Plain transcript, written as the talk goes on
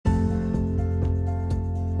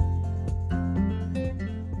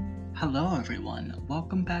Hello everyone,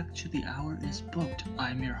 welcome back to The Hour is Booked.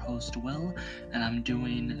 I'm your host Will, and I'm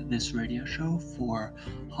doing this radio show for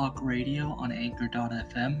Hawk Radio on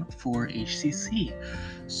Anchor.fm for HCC.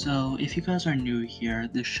 So if you guys are new here,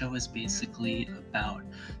 this show is basically about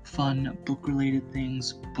fun book-related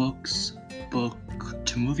things, books, book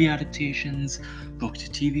to movie adaptations, book to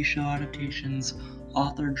TV show adaptations,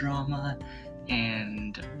 author drama,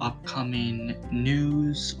 and upcoming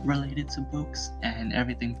news related to books and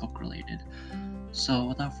everything book related. So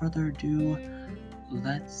without further ado,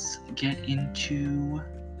 let's get into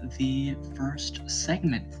the first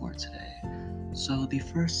segment for today. So the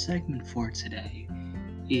first segment for today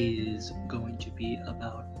is going to be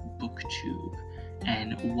about BookTube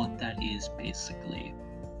and what that is basically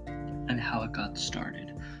and how it got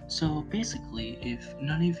started. So basically, if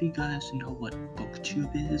none of you guys know what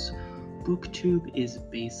BookTube is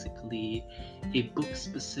basically a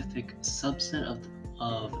book-specific subset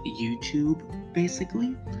of YouTube,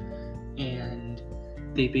 basically, and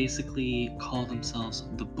they basically call themselves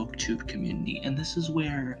the BookTube community, and this is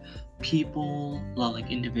where people,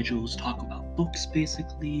 like individuals, talk about books,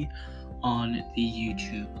 basically, on the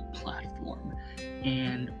YouTube platform.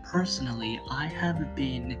 And personally, I have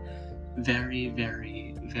been very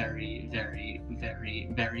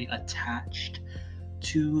attached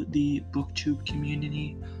to the BookTube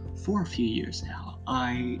community for a few years now.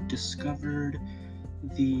 I've discovered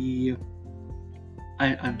the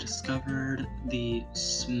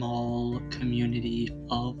small community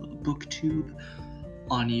of BookTube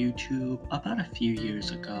on YouTube about a few years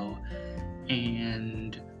ago,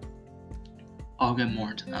 and I'll get more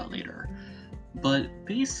into that later. But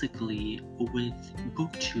basically, with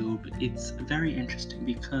BookTube, it's very interesting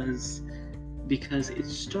because it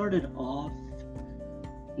started off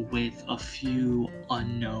with a few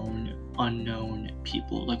unknown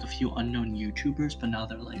people, like a few unknown YouTubers, but now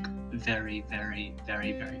they're like very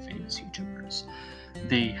famous YouTubers.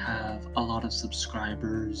 They have a lot of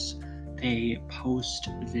subscribers. They post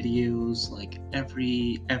videos like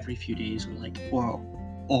every few days,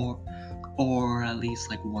 or at least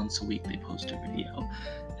like once a week they post a video.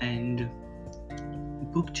 And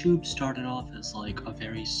BookTube started off as like a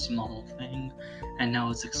very small thing, and now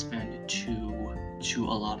it's expanded to a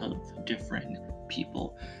lot of different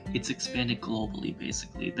people. It's expanded globally,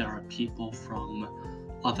 basically. There are people from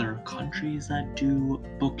other countries that do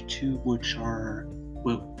BookTube, which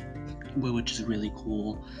is really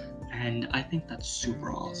cool, and I think that's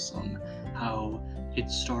super awesome how it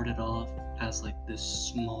started off as like this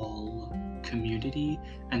small community,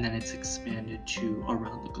 and then it's expanded to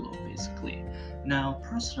around the globe, basically. Now,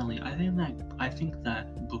 personally, I think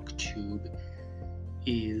that BookTube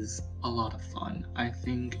is a lot of fun. I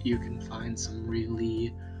think you can find some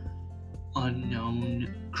really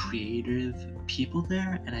unknown creative people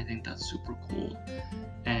there, and I think that's super cool.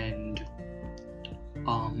 And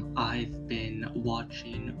I've been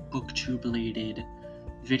watching BookTube related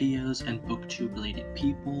videos and BookTube related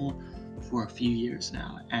people for a few years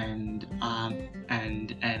now, and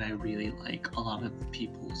I really like a lot of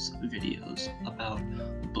people's videos about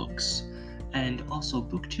books. And also,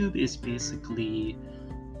 BookTube is basically,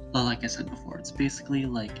 like I said before, it's basically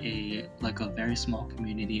like a very small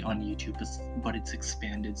community on YouTube, but it's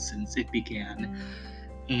expanded since it began,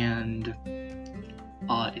 and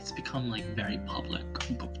it's become like very public.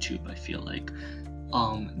 BookTube, I feel like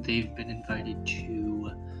they've been invited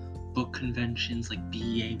to book conventions like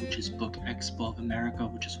BEA, which is Book Expo of America,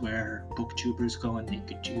 which is where booktubers go and they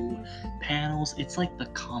could do panels. It's like the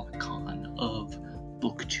Comic-Con of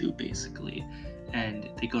BookTube, basically. And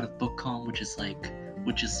they go to BookCon, which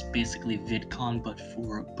is basically VidCon, but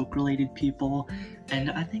for book-related people. And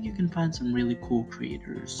I think you can find some really cool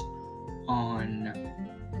creators on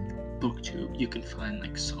BookTube. You can find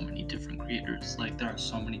like so many different creators. Like, there are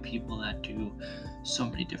so many people that do so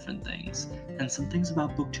many different things. And some things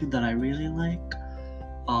about BookTube that I really like,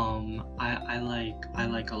 I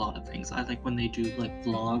like a lot of things. I like when they do like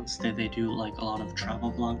vlogs. They do like a lot of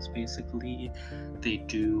travel vlogs, basically. They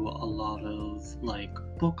do a lot of like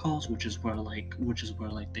book hauls, which is where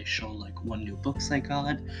they show like what new books I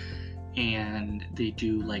got. And they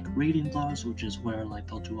do like reading vlogs, which is where like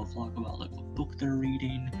they'll do a vlog about like what book they're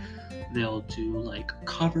reading. They'll do like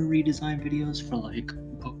cover redesign videos for like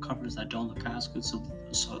book covers that don't look as good,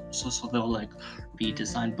 so they'll like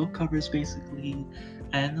redesign book covers, basically.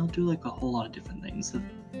 And they'll do like a whole lot of different things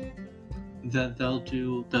that they'll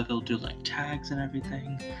do like tags and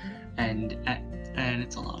everything, and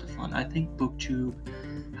it's a lot of fun. I think BookTube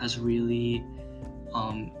has really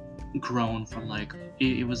grown from like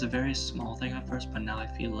it was a very small thing at first, but now I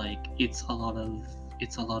feel like it's a lot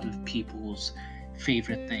of people's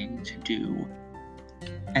favorite thing to do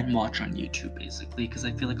and watch on YouTube, basically, because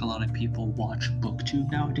I feel like a lot of people watch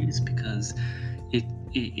BookTube nowadays because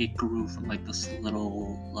it grew from like this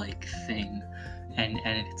little like thing, and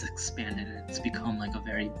it's expanded, and it's become like a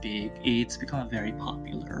very big. It's become like a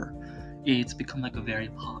very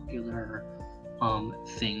popular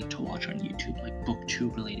thing to watch on YouTube, like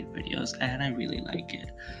BookTube related videos, and I really like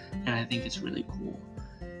it, and I think it's really cool.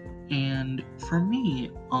 And for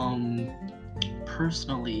me,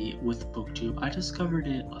 personally, with BookTube, I discovered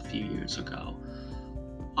it a few years ago.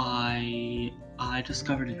 I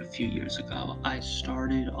discovered it a few years ago. I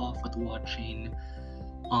started off with watching,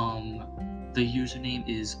 the username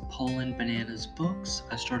is Poland Bananas Books.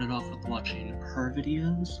 I started off with watching her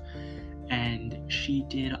videos, and she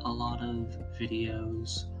did a lot of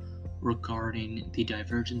videos regarding the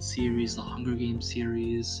Divergent series, the Hunger Games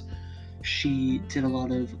series. She did a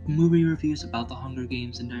lot of movie reviews about the Hunger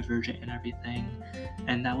Games and Divergent and everything,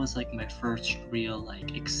 and that was like my first real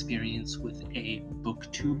like experience with a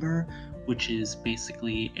booktuber, which is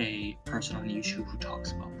basically a person on YouTube who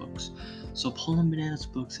talks about books. So Poland Bananas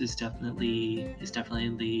Books is definitely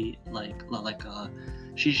like a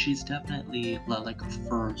she's definitely like a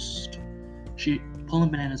first.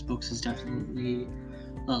 Poland Bananas Books is definitely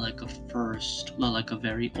like a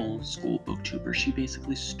very old school booktuber. She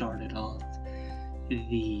basically started off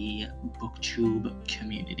the booktube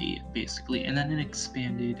community, basically, and then it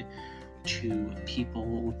expanded to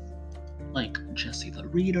people like Jesse the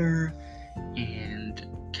Reader and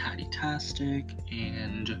Catty-tastic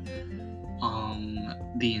and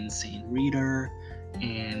the Insane Reader,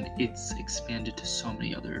 and it's expanded to so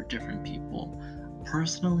many other different people.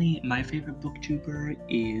 Personally, my favorite booktuber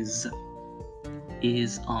is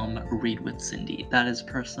Read with Cindy. That is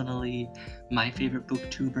personally my favorite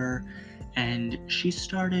booktuber, and she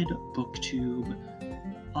started booktube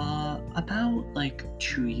about like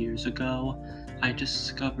 2 years ago. I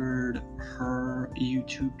discovered her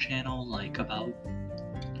YouTube channel like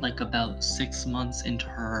about 6 months into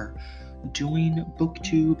her doing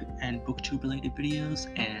booktube and booktube related videos,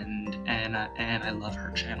 and I love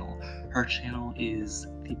her channel. Her channel is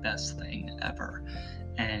the best thing ever,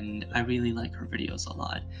 and I really like her videos a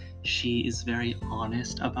lot. She is very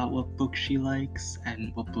honest about what books she likes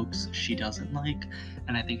and what books she doesn't like,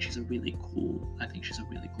 and I think she's a really cool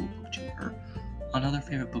booktuber. Another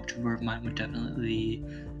favorite booktuber of mine would definitely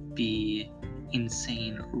be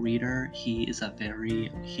Insane Reader. He is a very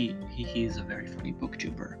funny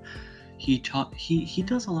booktuber. He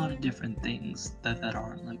does a lot of different things that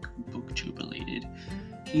aren't like booktube related.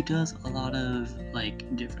 He does a lot of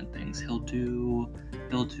like different things. He'll do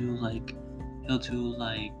like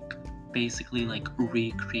basically like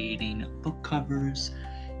recreating book covers.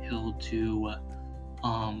 He'll do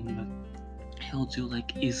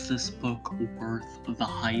like, is this book worth the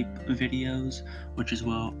hype videos, which is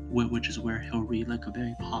where he'll read like a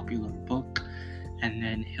very popular book, and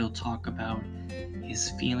then he'll talk about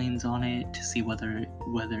his feelings on it to see whether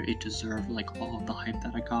it deserved like all of the hype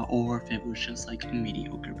that I got, or if it was just like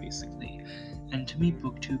mediocre, basically. And to me,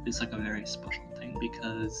 booktube is like a very special thing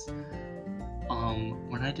because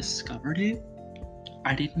when I discovered it,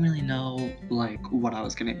 I didn't really know like what I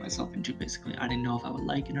was getting myself into, basically. I didn't know if I would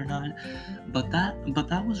like it or not, but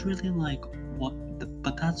that was really like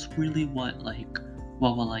that's really what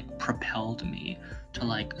propelled me to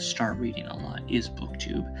like start reading a lot, is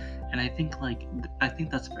booktube. And I think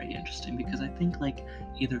that's very interesting, because I think like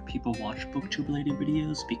either people watch booktube related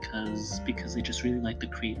videos because they just really like the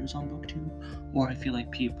creators on booktube, or I feel like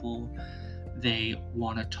people, they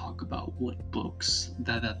want to talk about what books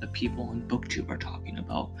that the people on booktube are talking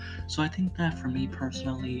about. So I think that for me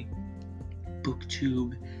personally,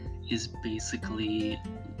 booktube is basically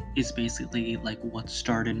like what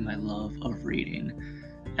started my love of reading,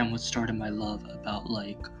 and what started my love about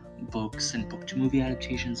like books and book to movie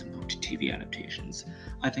adaptations and book to TV adaptations.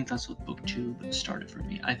 I think that's what booktube started for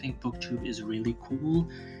me. I think booktube is really cool,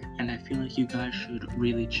 and I feel like you guys should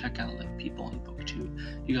really check out like people on booktube.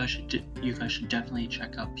 You guys should definitely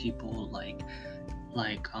check out people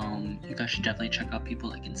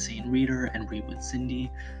like Insane Reader and Read with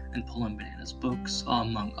Cindy and Poland Bananas Books,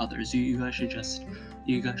 among others. You guys should just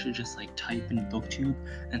like type in booktube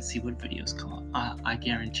and see what videos come up. I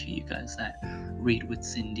guarantee you guys that Read with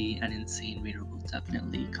Cindy and Insane Reader will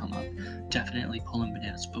definitely come up. Definitely Poland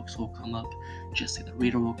Bananas Books will come up. Jesse the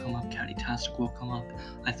Reader will come up. Catty-tastic will come up.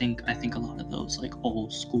 I think a lot of those like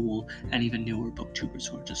old school and even newer booktubers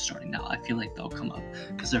who are just starting now, I feel like they'll come up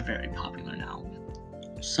because they're very popular now.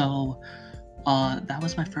 So that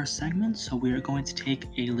was my first segment, so we're going to take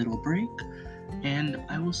a little break, and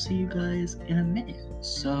I will see you guys in a minute.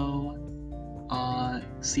 So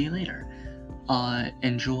see you later.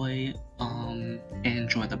 Enjoy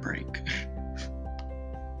the break.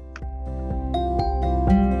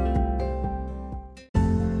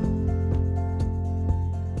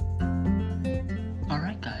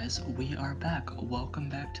 Alright guys, we are back. Welcome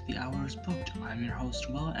back to The Hour is Booked. I'm your host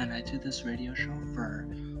Will, and I do this radio show for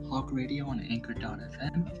Hog Radio on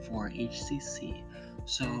Anchor.fm for HCC.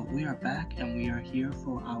 So we are back and we are here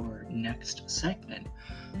for our next segment.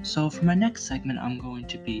 So for my next segment, I'm going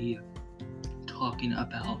to be talking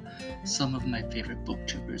about some of my favorite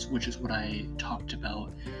booktubers, which is what I talked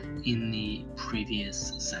about in the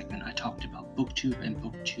previous segment. I talked about booktube and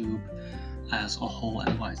booktube as a whole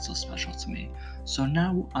and why it's so special to me. So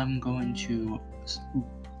now I'm going to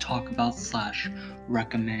talk about /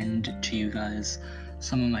 recommend to you guys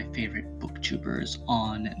some of my favorite booktubers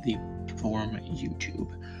on the platform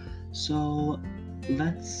YouTube. So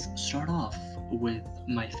let's start off with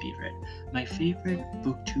my favorite. My favorite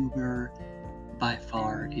booktuber by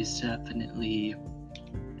far is definitely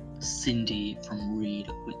Cindy from Read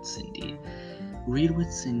with Cindy. Read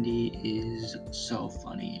with Cindy is so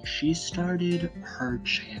funny. She started her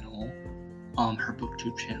channel, her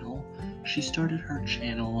booktube channel. She started her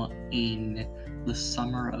channel in the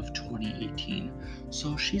summer of 2018.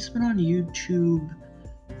 So she's been on YouTube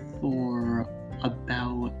for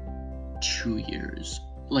about 2 years,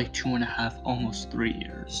 like 2.5, almost 3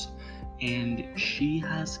 years. And she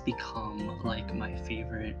has become like my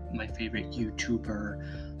favorite YouTuber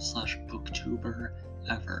 / booktuber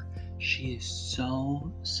ever. She is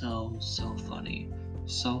so funny,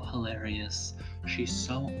 so hilarious. She's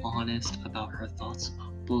so honest about her thoughts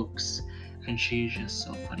about books, and she's just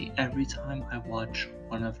so funny. Every time I watch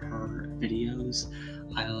one of her videos,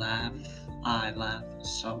 I laugh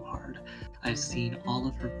so hard. I've seen all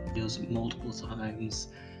of her videos multiple times,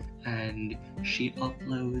 and she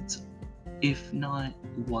uploads, if not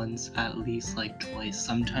once, at least like twice,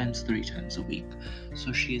 sometimes 3 times a week.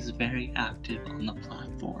 So she is very active on the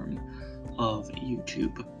platform of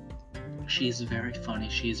YouTube. She's very funny.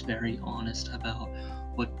 She's very honest about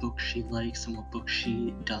what books she likes and what books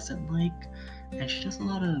she doesn't like. And she does a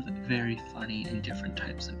lot of very funny and different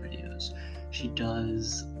types of videos. She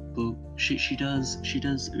does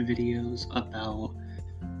videos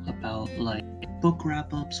about like book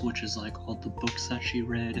wrap-ups, which is like all the books that she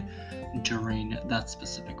read during that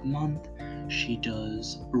specific month. She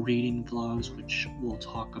does reading vlogs, which will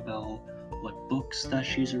talk about what books that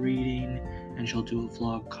she's reading, and she'll do a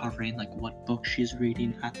vlog covering like what book she's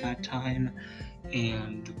reading at that time.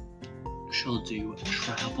 And she'll do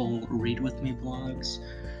travel read with me vlogs,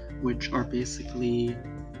 which are basically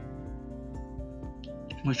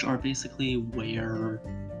where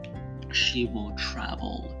she will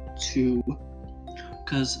travel to,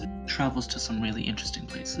 because travels to some really interesting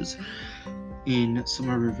places. In some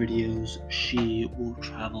of her videos, she will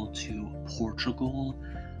travel to Portugal,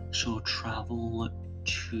 she'll travel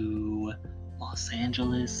to Los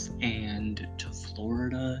Angeles and to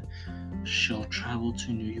Florida, she'll travel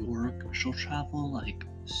to New York, she'll travel like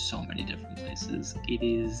so many different places. It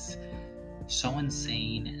is so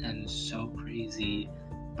insane and so crazy,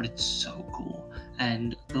 but it's so cool.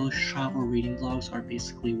 And those travel reading vlogs are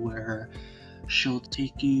basically where she'll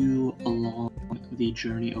take you along the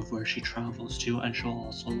journey of where she travels to, and she'll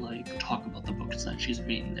also like talk about the books that she's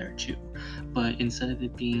reading there too. But instead of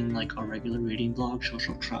it being like a regular reading vlog,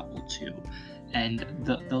 she'll travel too. And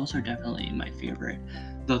those are definitely my favorite.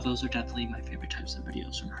 Those are definitely my favorite types of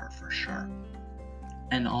videos from her for sure.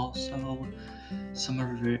 And also some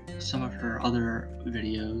of her other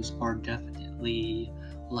videos are definitely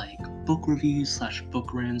like book reviews /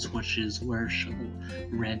 book rants, which is where she'll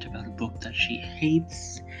rant about a book that she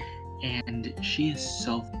hates. And she's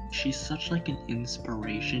such like an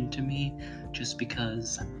inspiration to me, just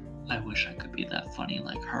because I wish I could be that funny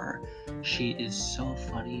like her. She is so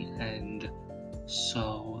funny and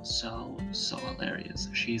so hilarious.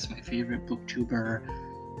 She's my favorite booktuber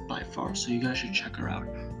by far, so you guys should check her out.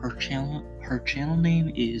 Her channel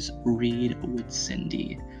name is Read with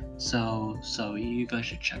Cindy. So you guys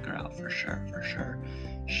should check her out for sure.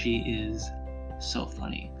 She is so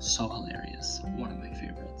funny, so hilarious. One of my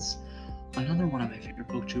favorites. Another one of my favorite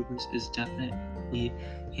booktubers is definitely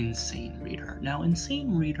Insane Reader. Now,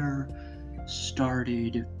 Insane Reader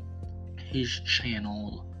started his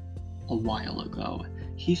channel a while ago.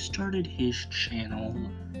 He started his channel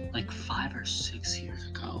like 5 or 6 years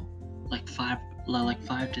ago. Like 5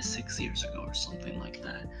 to 6 years ago or something like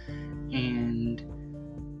that. And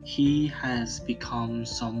he has become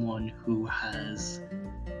someone who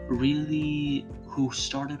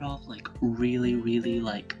started off like really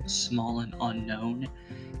like small and unknown,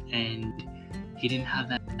 and he didn't have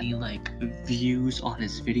that many like views on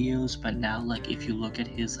his videos, but now like if you look at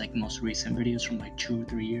his like most recent videos from like 2 or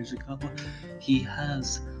 3 years ago, he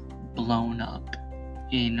has blown up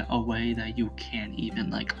in a way that you can't even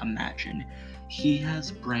like imagine. He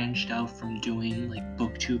has branched out from doing like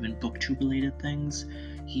booktube and booktube related things.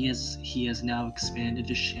 He has now expanded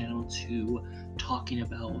his channel to talking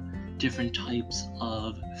about different types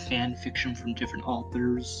of fan fiction from different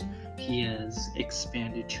authors. He has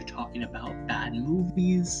expanded to talking about bad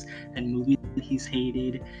movies and movies that he's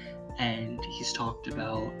hated, and he's talked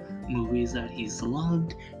about movies that he's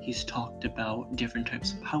loved. He's talked about different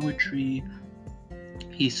types of poetry.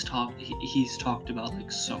 He's talked about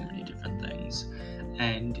like so many different things,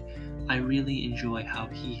 and I really enjoy how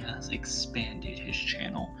he has expanded his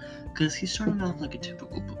channel, because he started off like a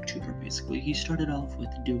typical booktuber. Basically, he started off with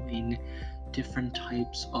doing different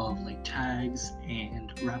types of like tags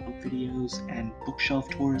and wrap-up videos and bookshelf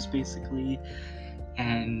tours basically,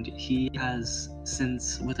 and he has,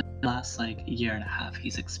 since within the last like year and a half,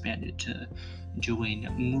 he's expanded to doing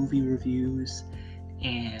movie reviews,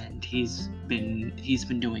 and he's been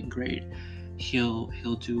doing great. He'll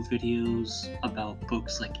do videos about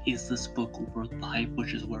books like, is this book worth the hype,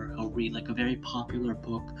 which is where he'll read like a very popular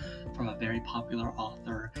book from a very popular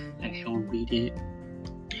author, and he'll read the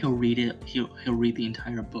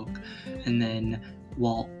entire book, and then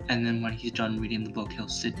when he's done reading the book, he'll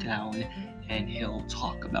sit down and he'll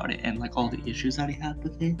talk about it and like all the issues that he had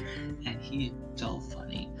with it. And he is so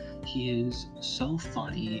funny. He is so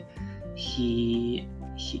funny. He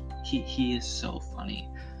is so funny.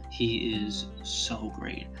 He is so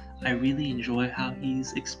great. I really enjoy how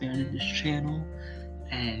he's expanded his channel,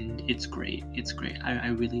 and it's great. I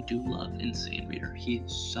really do love Insane Reader. He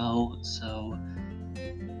is so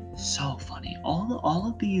funny. All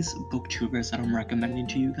of these booktubers that I'm recommending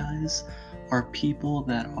to you guys are people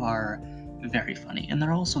that are very funny, and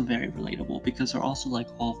they're also very relatable, because they're also like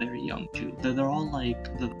all very young too. They're all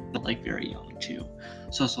like very young too.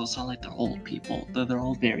 So it's not like they're old people. They're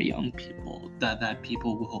all very young people that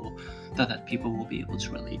people will be able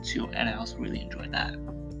to relate to, and I also really enjoy that.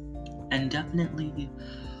 And definitely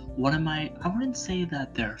one of my, I wouldn't say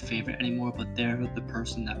that they're a favorite anymore, but they're the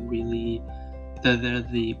person that really, they're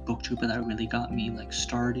the booktuber that really got me like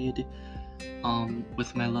started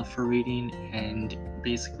with my love for reading, and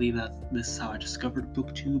basically this is how I discovered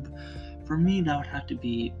booktube. For me, that would have to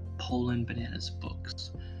be Poland Bananas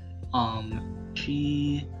Books.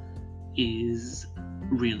 She is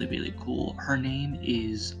really cool. Her name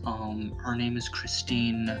is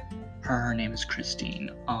Christine. Her name is Christine.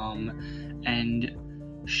 And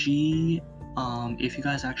she, if you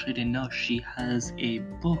guys actually didn't know, she has a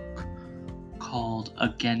book called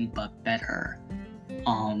Again But Better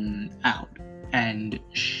out, and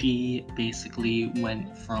she basically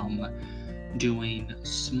went from doing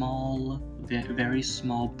very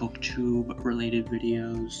small booktube related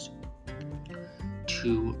videos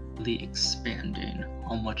to really expanding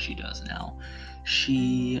on what she does now.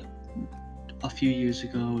 A few years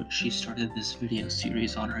ago, she started this video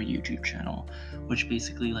series on her YouTube channel, which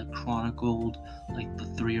basically like chronicled like the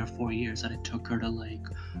 3 or 4 years that it took her to like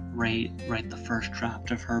write the first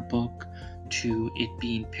draft of her book, to it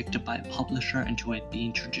being picked up by a publisher, and to it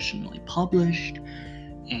being traditionally published.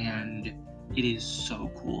 And it is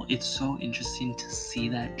so cool. It's so interesting to see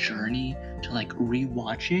that journey, to like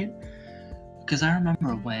rewatch it, because I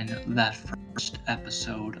remember when that first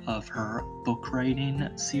episode of her book writing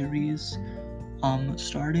series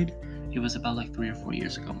started. It was about like 3 or 4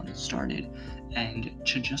 years ago when it started, and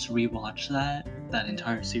to just rewatch that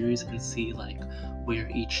entire series and see like where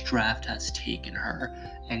each draft has taken her,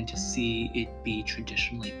 and to see it be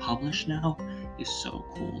traditionally published now is so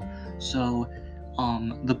cool. So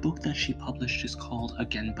the book that she published is called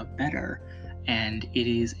Again But Better, and it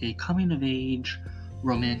is a coming of age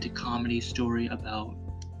romantic comedy story about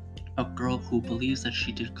a girl who believes that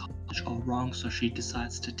she did college all wrong, so she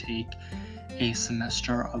decides to take a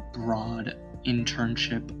semester abroad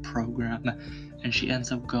internship program, and she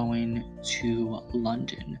ends up going to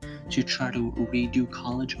London to try to redo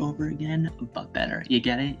college over again, but better. You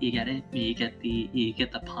get it? You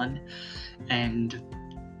get the pun? And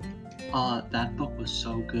that book was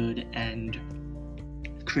so good. And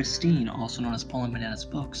Christine, also known as Poland Bananas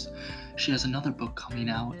Books, she has another book coming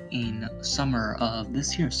out in summer of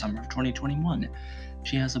this year, summer of 2021.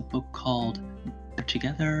 She has a book called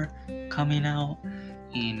Together coming out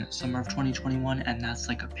in summer of 2021, and that's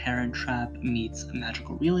like a Parent Trap meets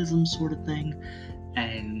magical realism sort of thing,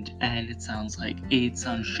 and it sounds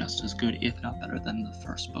just as good, if not better, than the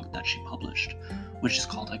first book that she published, which is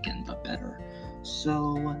called Again But Better.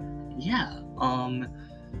 So yeah,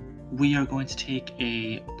 we are going to take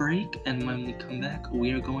a break, and when we come back,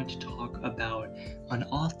 we are going to talk about an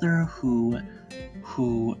author who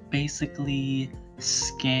basically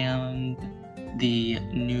scammed the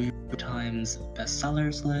New York Times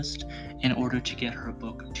bestsellers list in order to get her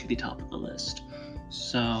book to the top of the list.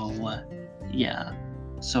 So we're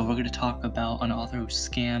going to talk about an author who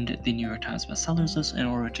scammed the New York Times bestsellers list in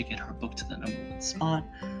order to get her book to the number 1 spot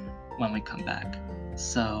when we come back.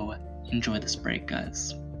 So enjoy this break,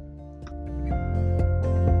 guys.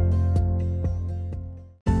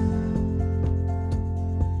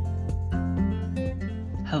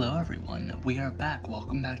 Hello everyone, we are back.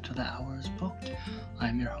 Welcome back to The Hour is Booked.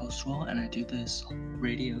 I'm your host Will, and I do this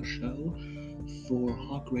radio show for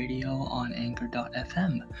Hawk Radio on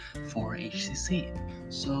Anchor.fm for HCC.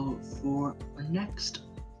 So for our next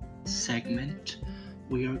segment,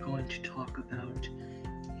 we are going to talk about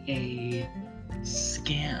a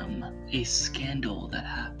scandal that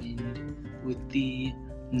happened with the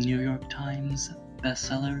New York Times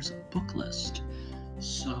bestsellers book list.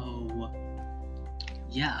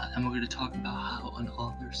 And we're going to talk about how an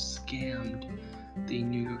author scammed the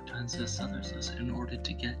New York Times bestsellers list in order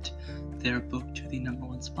to get their book to the number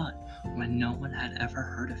 1 spot when no one had ever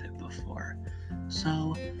heard of it before.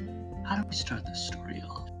 So, how do we start this story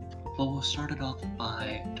off? Well, we'll start it off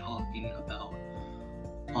by talking about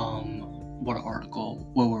what article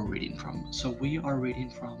we're reading from. So we are reading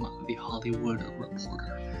from The Hollywood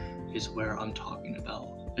Reporter is where I'm talking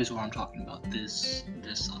about this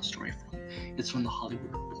story from. It's from The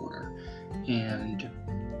Hollywood Reporter, and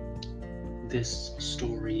this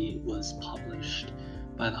story was published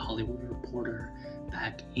by The Hollywood Reporter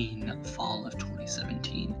back in fall of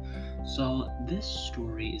 2017. So this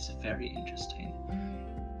story is very interesting.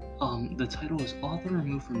 The title is Author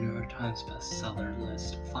Removed from New York Times Bestseller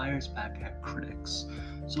List Fires Back at Critics.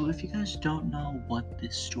 So if you guys don't know what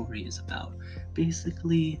this story is about,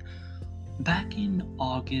 basically, back in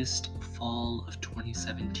fall of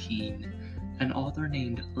 2017, an author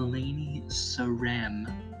named Lainey Sarem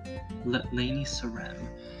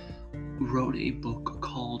wrote a book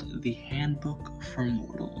called The Handbook for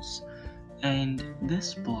Mortals. And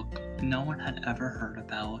this book, no one had ever heard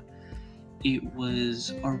about. It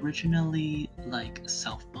was originally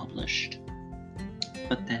self-published,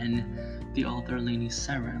 but then the author Lainey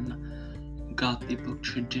Sarem got the book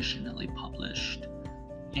traditionally published,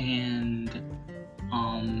 and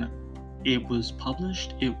it was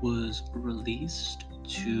published, it was released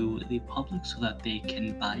to the public so that they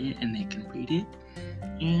can buy it and they can read it,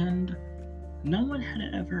 and no one had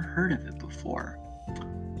ever heard of it before.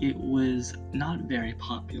 It was not very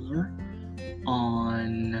popular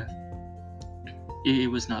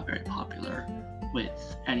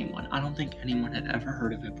with anyone. I don't think anyone had ever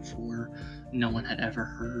heard of it before. No one had ever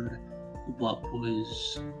heard what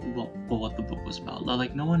the book was about.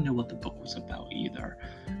 No one knew what the book was about either.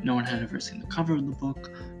 No one had ever seen the cover of the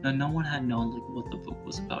book. No one had known what the book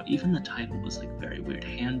was about. Even the title was very weird.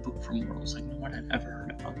 Handbook for Mortals. No one had ever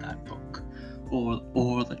heard about that book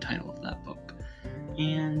or the title of that book.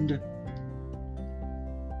 And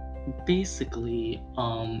basically,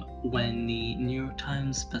 when the New York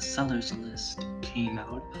Times bestsellers list came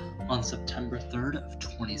out on September 3rd of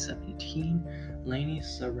 2017, Lainey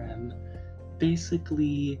Sarem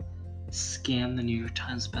basically scammed the New York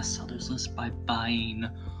Times bestsellers list by buying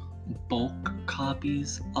bulk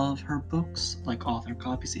copies of her books, author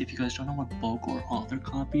copies. If you guys don't know what bulk or author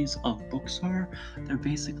copies of books are, they're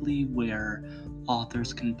basically where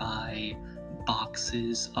authors can buy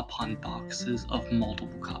boxes upon boxes of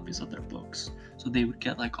multiple copies of their books. So they would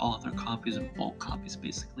get author copies or bulk copies,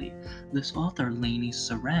 basically. This author, Lainey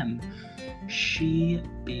Sarem, she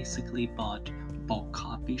basically bought bulk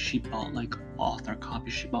copies. She bought author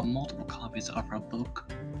copies. She bought multiple copies of her book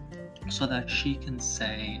so that she can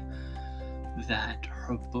say that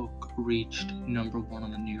her book reached number 1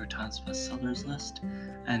 on the New York Times bestsellers list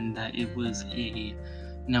and that it was a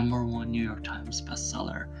number 1 New York Times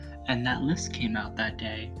bestseller. And that list came out that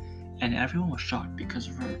day, and everyone was shocked because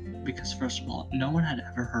first of all, no one had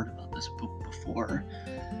ever heard about this book before,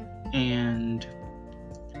 and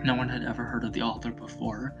no one had ever heard of the author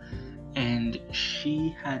before, and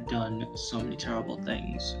she had done so many terrible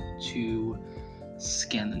things to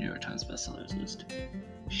scam the New York Times bestsellers list.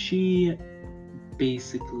 She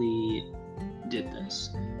basically did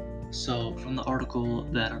this. So from the article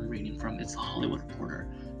that I'm reading from, it's The Hollywood Reporter.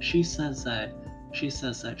 She says that she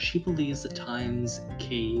believes the Times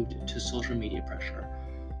caved to social media pressure.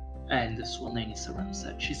 And this is what Lainey Sarem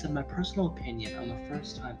said. She said, "My personal opinion, I'm a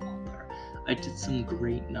first-time author. I did some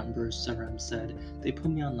great numbers," Sarem said. "They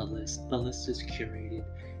put me on the list. The list is curated.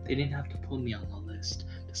 They didn't have to put me on the list.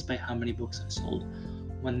 despite how many books I sold.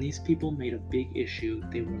 When these people made a big issue,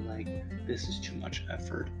 they were like, this is too much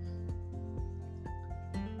effort.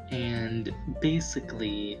 And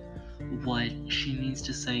basically, what she needs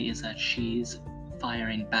to say is that she's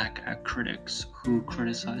firing back at critics who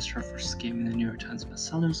criticized her for skimming the New York Times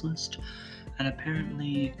bestsellers list, and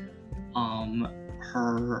apparently,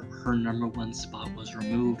 her number one spot was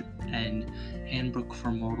removed, and Handbook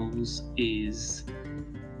for Mortals is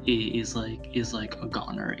like a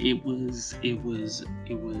goner. It was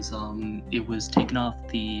taken off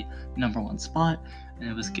the number one spot, and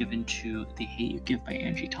it was given to The Hate You Give by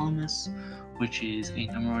Angie Thomas, which is a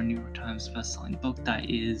number one New York Times bestselling book that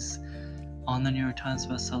is on the New York Times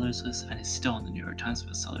bestsellers list and is still on the New York Times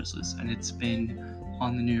bestsellers list, and it's been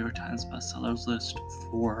on the New York Times bestsellers list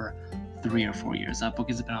for 3 or 4 years. That book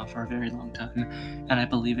has been out for a very long time, and I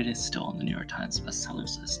believe it is still on the New York Times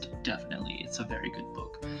bestsellers list. Definitely, it's a very good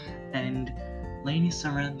book. And Lainey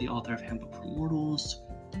Saran, the author of Handbook for Mortals,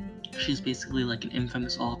 she's basically like an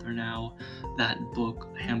infamous author now. That book,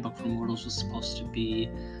 Handbook for Mortals, was supposed to be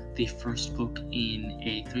the first book in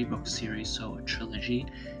a 3-book series, so a trilogy.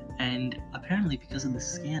 And apparently, because of the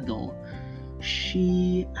scandal,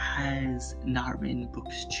 she has not written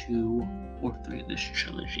books 2 or 3 of this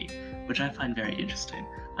trilogy, which I find very interesting.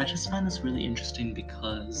 I just find this really interesting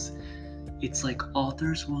because it's like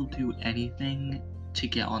authors will do anything to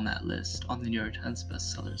get on that list, on the New York Times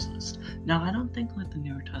bestsellers list. Now, I don't think like the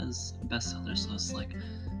New York Times bestsellers list like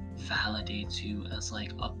validates you as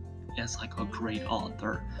like a great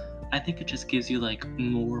author. I think it just gives you like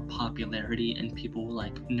more popularity, and people will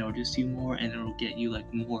like notice you more, and it'll get you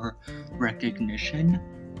like more recognition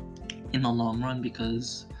in the long run,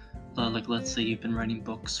 because like let's say you've been writing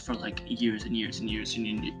books for like years and years and years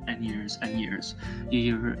and years and years.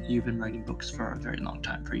 You've been writing books for a very long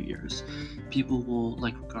time, for years. People will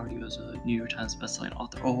like regard you as a New York Times bestselling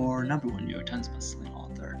author or number one New York Times bestselling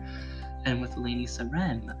author. And with Lainey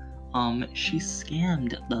Saran, she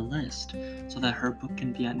scammed the list so that her book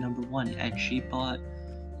can be at number 1, and she bought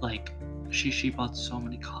she bought so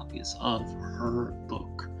many copies of her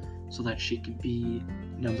book so that she could be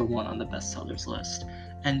number 1 on the bestsellers list.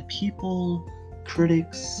 And people,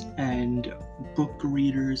 critics and book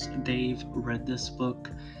readers, they've read this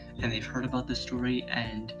book and they've heard about this story,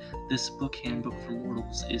 and this book, Handbook for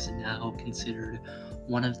Mortals, is now considered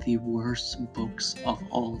one of the worst books of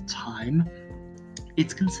all time.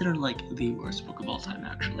 It's considered like the worst book of all time,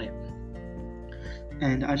 actually.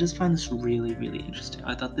 And I just find this really, really interesting.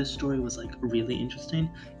 I thought this story was like really interesting.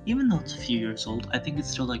 Even though it's a few years old, I think it's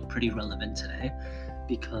still like pretty relevant today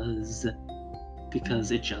because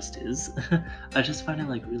it just is. I just find it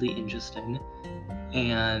like really interesting.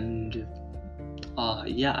 And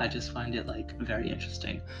yeah, I just find it like very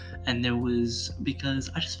interesting. And because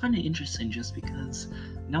I just find it interesting just because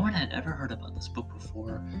no one had ever heard about this book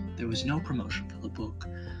before. There was no promotion for the book.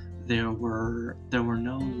 There were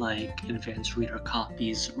no like advanced reader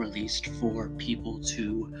copies released for people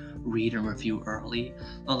to read and review early.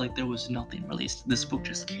 Like there was nothing released. This book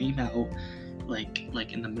just came out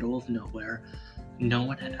like in the middle of nowhere. No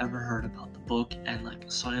one had ever heard about the book, and like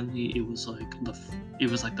suddenly it was like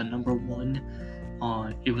the number one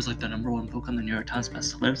book on the New York Times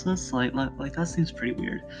bestsellers list. Like that seems pretty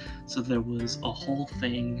weird. So there was a whole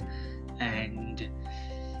thing, and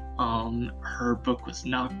her book was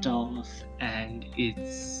knocked off, and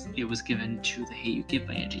it was given to The Hate You Give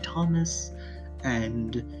by Angie Thomas,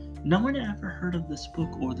 and no one had ever heard of this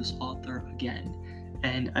book or this author again.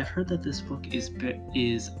 And I've heard that this book is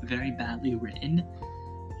very badly written,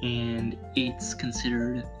 and it's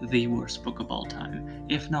considered the worst book of all time,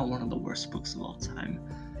 if not one of the worst books of all time.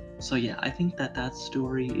 So yeah, I think that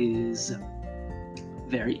story is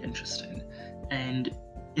very interesting. And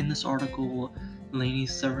in this article, Lainey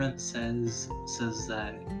Saran says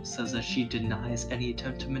that she denies any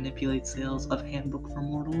attempt to manipulate sales of Handbook for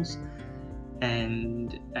Mortals.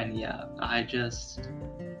 And yeah, I just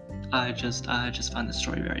find the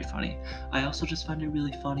story very funny. I also just find it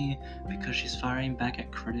really funny because she's firing back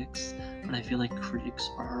at critics, but I feel like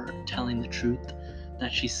critics are telling the truth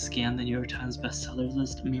that she scammed the New York Times bestsellers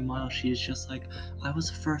list. Meanwhile, she's just like, I was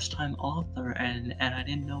a first-time author and I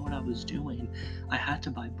didn't know what I was doing. I had to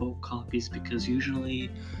buy bulk copies because usually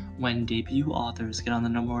when debut authors get on the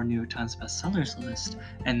number 1 New York Times bestsellers list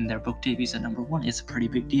and their book debuts at number 1, it's a pretty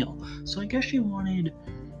big deal. So I guess she wanted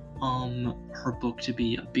her book to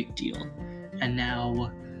be a big deal, and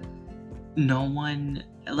now no one,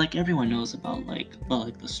 like everyone knows about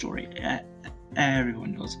the story.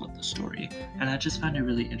 Everyone knows about the story, and I just find it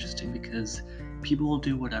really interesting because people will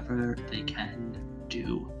do whatever they can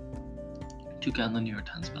do to get on the New York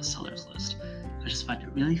Times bestsellers list. I just find it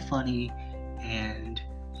really funny, and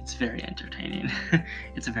it's very entertaining.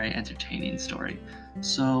 It's a very entertaining story.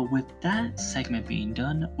 So with that segment being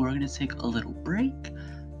done, we're going to take a little break,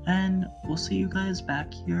 and we'll see you guys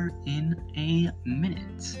back here in a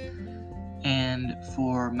minute. And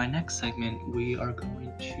for my next segment, we are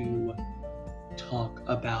going to talk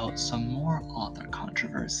about some more author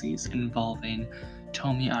controversies involving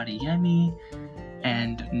Tomi Adeyemi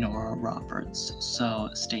and Nora Roberts. So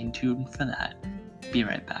stay tuned for that. Be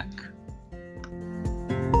right back.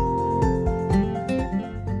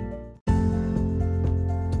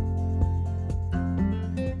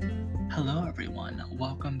 Hello everyone,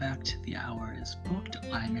 welcome back to The Hour is Booked.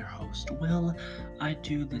 I'm your host Will. I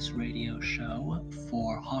do this radio show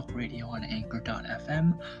for Hawk Radio on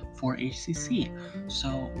Anchor.fm for HCC.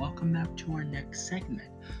 So welcome back to our next segment.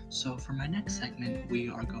 So for my next segment, we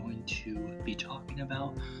are going to be talking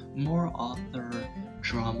about more author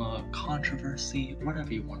drama, controversy,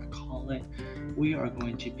 whatever you want to call it. We are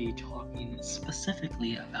going to be talking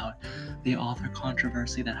specifically about the author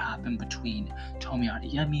controversy that happened between Tomi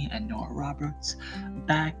Adeyemi and Nora Roberts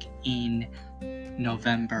back in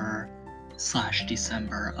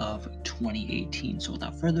November/December of 2018. So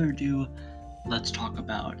without further ado, let's talk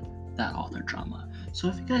about that author drama. So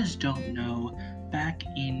if you guys don't know, back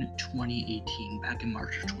in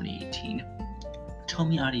March of 2018,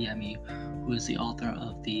 Tomi Adeyemi, who is the author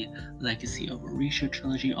of the Legacy of Orisha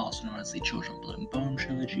trilogy, also known as the Children of Blood and Bone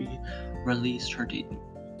trilogy, released her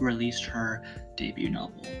debut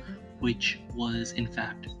novel, which was in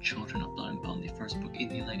fact Children of Blood and Bone, the first book in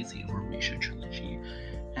the Legacy of Orisha trilogy.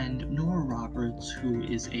 And Nora Roberts, who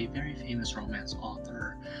is a very famous romance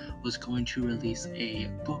author, was going to release a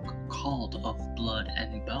book called Of Blood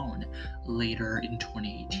and Bone later in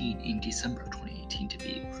 2018, in December of 2018 to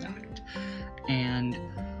be exact. And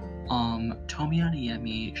Tomi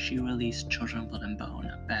Adeyemi, she released Children of Blood and Bone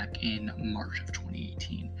back in March of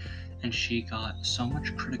 2018, and she got so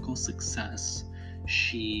much critical success.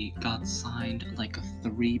 She got signed like a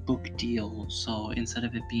 3-book deal, so instead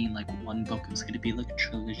of it being like one book, it was going to be like a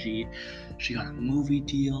trilogy. She got a movie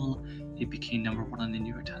deal. It became #1 on the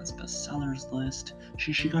New York Times bestsellers list.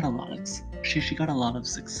 She got a lot of success. She got a lot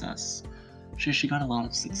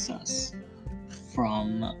of success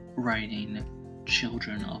from writing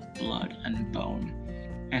Children of Blood and Bone,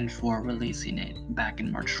 and for releasing it back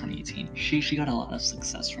in March 2018. She got a lot of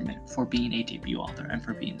success from it for being a debut author and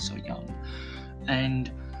for being so young. And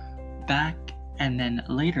then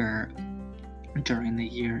later during the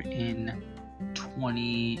year in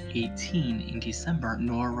 2018, in December,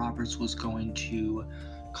 Nora Roberts was going to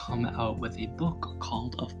come out with a book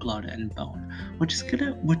called Of Blood and Bone, which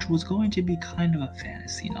was going to be kind of a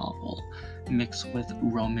fantasy novel mixed with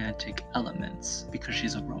romantic elements, because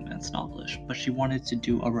she's a romance novelist, but she wanted to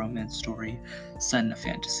do a romance story set in a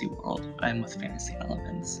fantasy world and with fantasy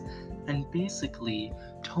elements. And basically,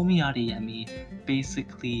 Tomi Adeyemi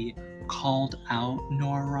basically called out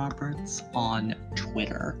Nora Roberts on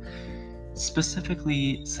Twitter,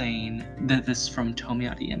 specifically saying that this is from Tomi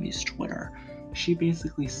Adeyemi's Twitter. She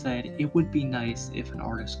basically said it would be nice if an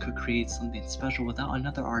artist could create something special without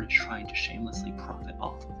another artist trying to shamelessly profit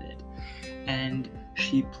off of it. And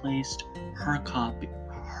she placed her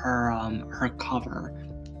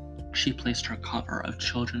cover of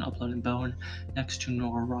Children of Blood and Bone next to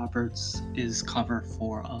Nora Roberts' cover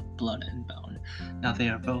for Of Blood and Bone. Now they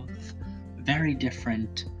are both very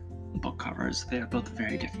different book covers.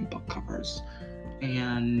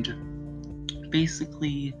 And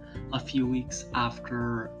basically, a few weeks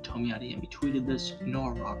after Tomi Adeyemi tweeted this,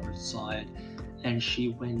 Nora Roberts saw it, and she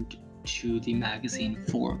went to the magazine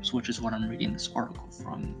Forbes, which is what I'm reading this article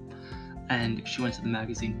from. And she went to the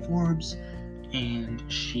magazine Forbes, and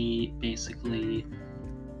Tomi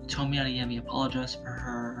Adeyemi apologized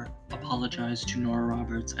to Nora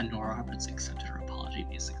Roberts, and Nora Roberts accepted her apology,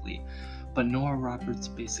 basically. But Nora Roberts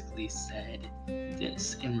basically said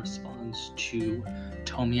this in response to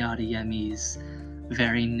Tomi Adeyemi's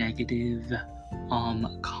very negative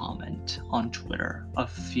comment on Twitter a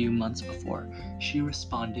few months before. Nora Roberts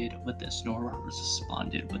responded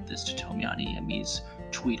with this to Tomi Adeyemi's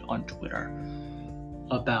tweet on Twitter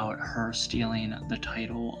about her stealing the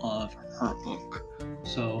title of her book.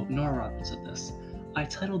 So Nora Roberts said this: I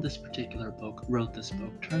titled this particular book, wrote this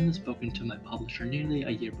book, turned this book into my publisher nearly a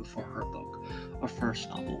year before her book, our first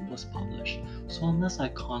novel, was published. So unless I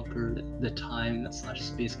conquered the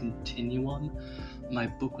time/space continuum, my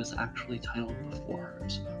book was actually titled before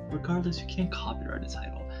hers. Regardless, you can't copyright a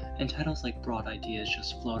title, and titles like broad ideas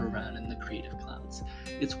just float around in the creative clouds.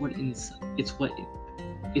 It's what's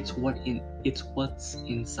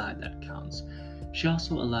inside that counts. She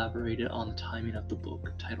also elaborated on the timing of the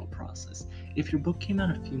book title process. If your book came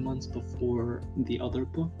out a few months before the other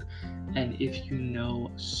book, and if you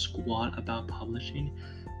know squat about publishing,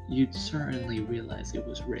 you'd certainly realize it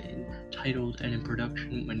was written, titled, and in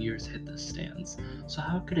production when yours hit the stands. So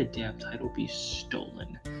how could a damn title be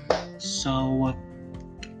stolen? So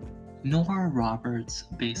Nora Roberts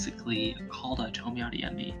basically called out Tomi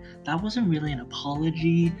Adeyemi. That wasn't really an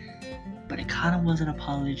apology, but it kind of was an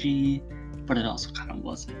apology, but it also kind of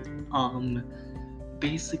wasn't.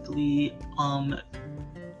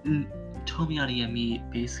 Tomi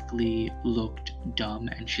Adeyemi basically looked dumb,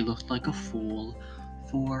 and she looked like a fool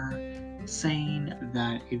for saying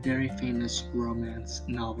that a very famous romance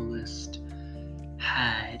novelist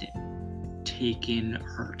had taken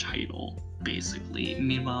her title, basically.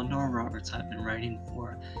 Meanwhile, Nora Roberts had been writing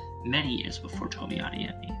for many years before Tomi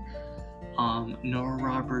Adeyemi. Nora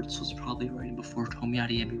Roberts was probably writing before Tomi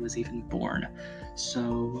Adeyemi was even born.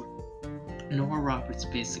 So Nora Roberts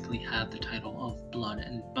basically had the title of Blood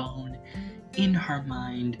and Bone in her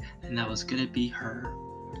mind, and that was going to be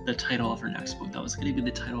the title of her next book. That was going to be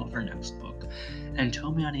the title of her next book. And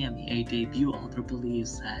Tomi Adeyemi, a debut author,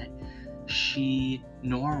 believes that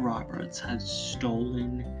Nora Roberts, had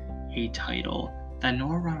stolen a title that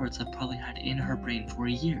Nora Roberts had probably had in her brain for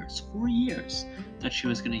years, that she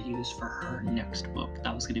was going to use for her next book.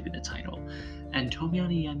 That was going to be the title. And Tomi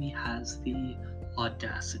Adeyemi has the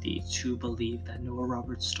audacity to believe that Nora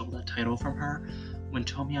Roberts stole that title from her when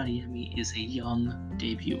Tomi Adeyemi is a young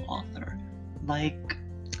debut author. Like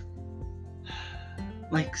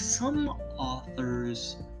some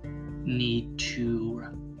authors need to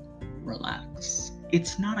relax.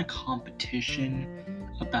 It's not a competition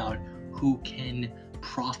about who can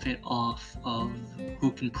profit off of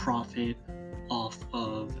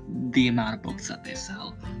the amount of books that they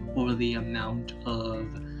sell, or the amount of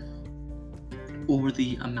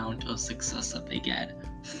success that they get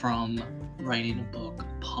from writing a book,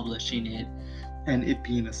 publishing it, and it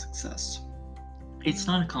being a success. It's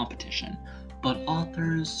not a competition, but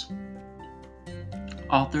authors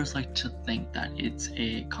like to think that it's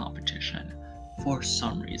a competition for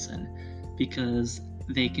some reason, because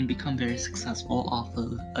they can become very successful off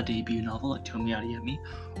of a debut novel like Tomi Adeyemi,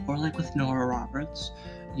 or like with Nora Roberts,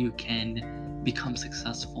 you can become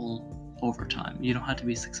successful over time. You don't have to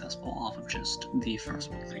be successful off of just the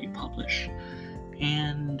first book that you publish.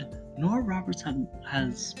 And Nora Roberts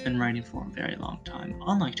has been writing for a very long time,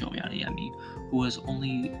 unlike Tomi Adeyemi, who has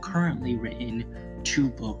only currently written 2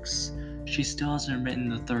 books. She still hasn't written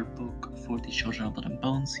the 3rd book for the Children of Blood and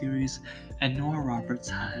Bone series, and Nora Roberts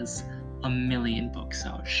has a million books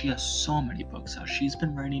out. She has so many books out. She's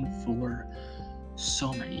been writing for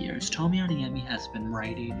so many years. Tomi Adeyemi has been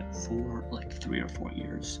writing for like 3 or 4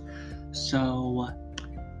 years. So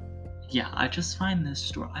yeah, I find this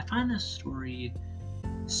story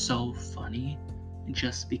so funny,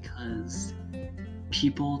 just because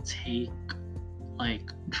people take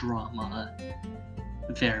like drama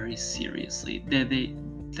very seriously.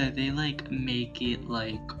 They like make it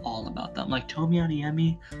like all about them. Like Tomi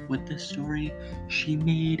Adeyemi with this story, she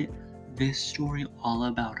made this story all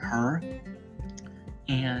about her.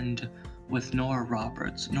 And with Nora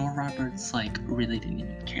Roberts like really didn't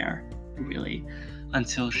even care, really,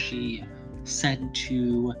 until she said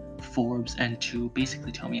to Forbes and to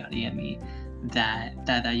basically Tomi Adeyemi that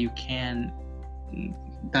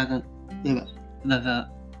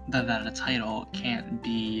a title can't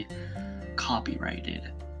be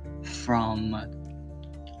copyrighted from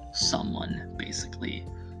someone, basically.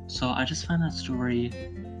 So I just find that story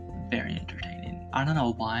very entertaining. I don't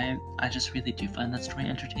know why, I just really do find that story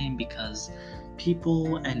entertaining, because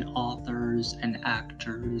people and authors and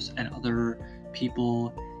actors and other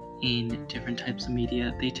people in different types of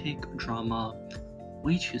media, they take drama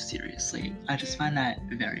way too seriously. I just find that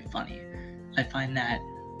very funny. I find that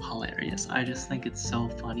hilarious. I just think it's so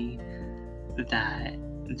funny that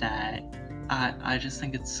I just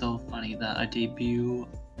think it's so funny that a debut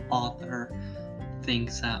author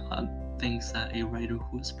thinks that a writer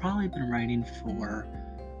who has probably been writing for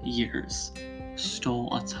years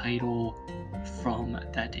stole a title from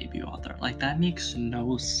that debut author. Like, that makes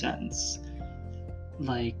no sense.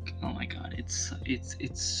 Like, oh my god, it's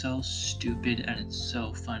so stupid and it's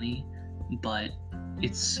so funny but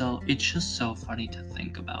it's just so funny to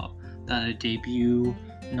think about that a debut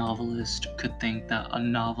novelist could think that a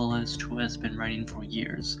novelist who has been writing for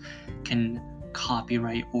years can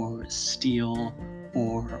copyright or steal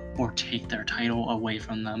or take their title away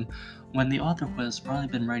from them, when the author who has probably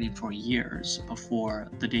been writing for years before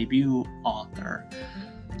the debut author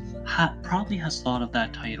probably has thought of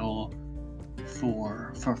that title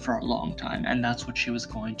for a long time, and that's what she was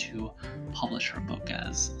going to publish her book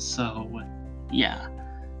as. So yeah,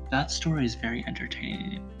 that story is very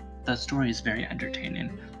entertaining.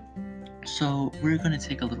 So we're going to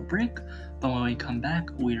take a little break, but when we come back,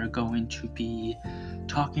 we are going to be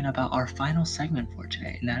talking about our final segment for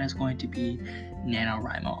today, and that is going to be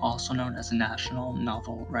NaNoWriMo, also known as National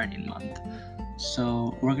Novel Writing Month.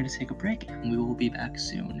 So we're going to take a break, and we will be back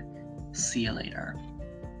soon. See you later.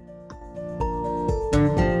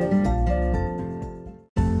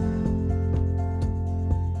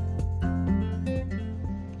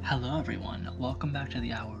 Hello everyone, welcome back to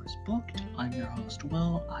The Hour is Booked. I'm your host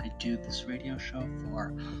Will. I do this radio show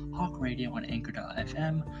for Hawk Radio on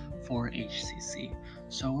Anchor.fm for HCC.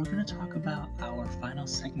 So we're going to talk about our final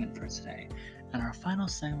segment for today. And our final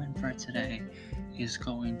segment for today is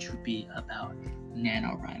going to be about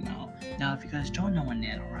NaNoWriMo. Now, if you guys don't know what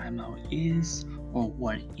NaNoWriMo is or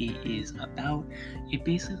what it is about, it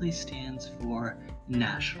basically stands for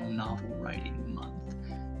National Novel Writing Month.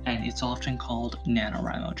 And it's often called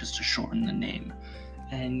NaNoWriMo, just to shorten the name.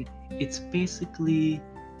 And it's basically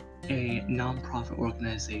a non-profit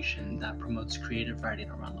organization that promotes creative writing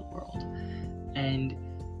around the world. And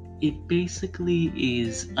it basically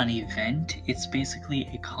is an event. It's basically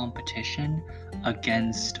a competition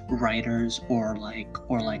against writers or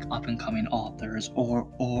up and coming authors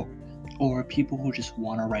or people who just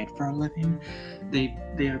want to write for a living. They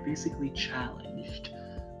are basically challenged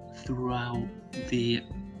throughout the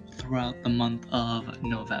month of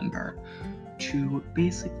November to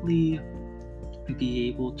basically be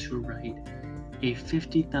able to write a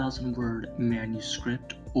 50,000 word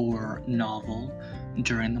manuscript or novel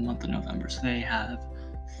during the month of November. So they have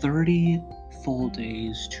 30 full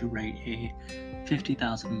days to write a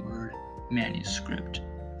 50,000 word manuscript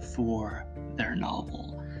for their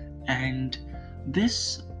novel. And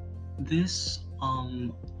this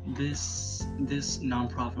nonprofit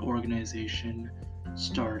organization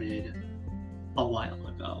started a while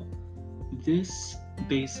ago.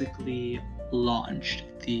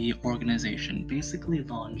 The organization basically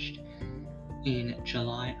launched in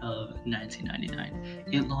July of 1999.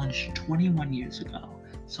 It launched 21 years ago.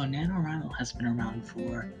 So NaNoWriMo has been around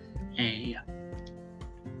for a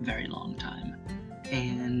very long time.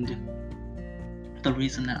 And the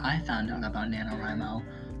reason that I found out about NaNoWriMo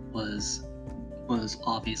was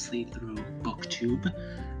obviously through BookTube.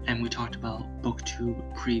 And we talked about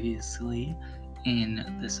BookTube previously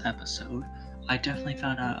in this episode. I definitely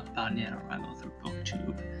found out about NaNoWriMo through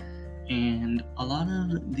BookTube. And a lot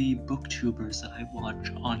of the booktubers that I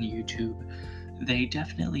watch on YouTube, they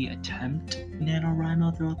definitely attempt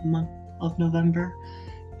NaNoWriMo throughout the month of November.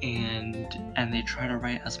 And they try to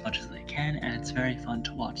write as much as they can, and it's very fun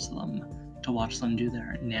to watch them do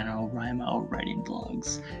their NaNoWriMo writing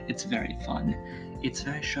vlogs. It's very fun. It's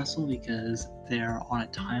very stressful because they're on a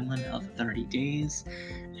time limit of 30 days,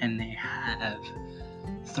 and they have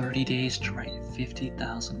 30 days to write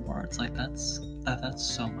 50,000 words. Like that's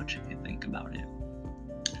so much if you think about it.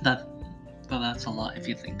 That's a lot if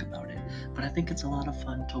you think about it. But I think it's a lot of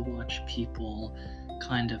fun to watch people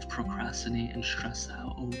kind of procrastinate and stress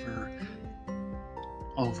out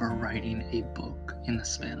over writing a book in the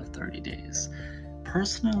span of 30 days.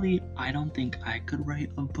 Personally, I don't think I could write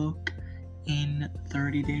a book in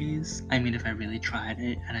 30 days. I mean, if I really tried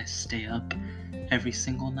it and I stay up every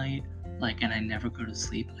single night, and I never go to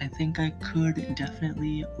sleep, I think I could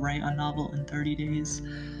definitely write a novel in 30 days.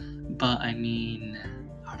 But I mean,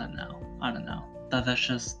 I don't know. That's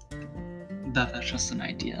just an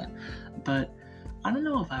idea. But I don't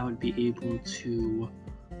know if I would be able to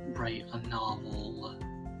write a novel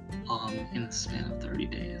in the span of 30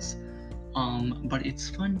 days. But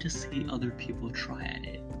it's fun to see other people try at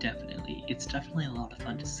it, definitely. It's definitely a lot of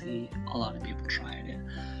fun to see a lot of people try at it.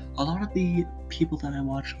 A lot of the people that I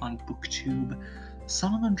watch on BookTube,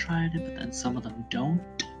 some of them try at it, but then some of them don't.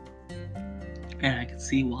 And I can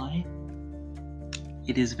see why.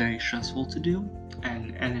 It is very stressful to do,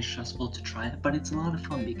 and it's stressful to try it, but it's a lot of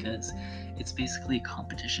fun because it's basically a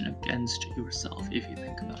competition against yourself, if you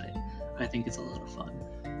think about it. I think it's a lot of fun.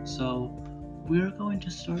 So we're going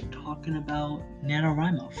to start talking about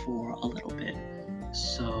NaNoWriMo for a little bit.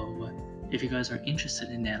 So if you guys are interested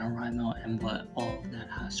in NaNoWriMo and what all of that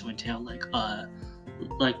has to entail, like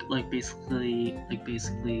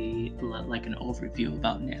basically like an overview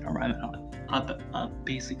about NaNoWriMo,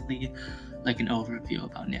 basically like an overview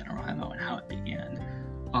about NaNoWriMo and how it began.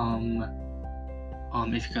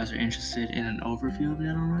 If you guys are interested in an overview of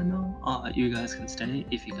NaNoWriMo, you guys can stay.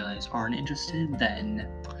 If you guys aren't interested, then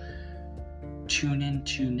tune in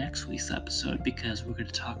to next week's episode, because we're going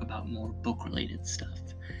to talk about more book-related stuff,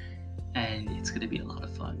 and it's going to be a lot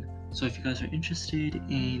of fun. So if you guys are interested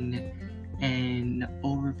in an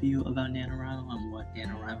overview about NaNoWriMo and what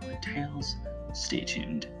NaNoWriMo entails, stay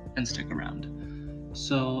tuned and stick around.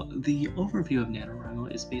 So the overview of NaNoWriMo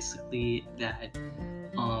is basically that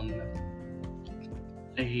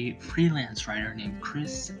a freelance writer named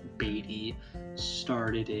Chris Beatty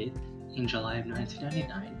started it in July of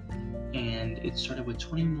 1999, and it started with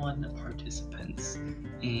 21 participants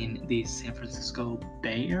in the San Francisco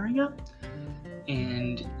Bay Area.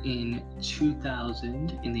 And in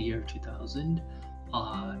the year of 2000,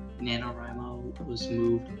 NaNoWriMo was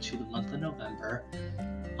moved to the month of November.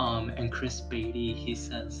 And Chris Beatty, he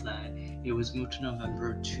says that it was moved to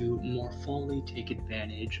November to more fully take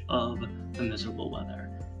advantage of the miserable weather.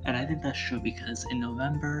 And I think that's true, because in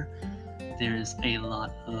November, there's a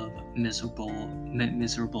lot of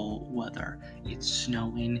miserable weather. It's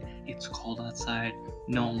snowing, it's cold outside,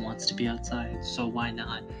 no one wants to be outside, so why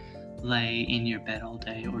not lay in your bed all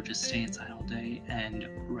day or just stay inside all day and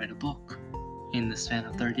write a book in the span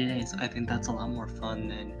of 30 days. I think that's a lot more fun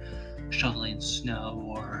than shoveling snow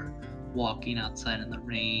or walking outside in the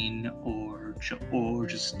rain or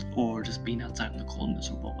just being outside in the cold,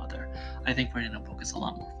 miserable weather. I think writing a book is a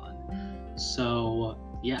lot more fun. So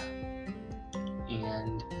yeah.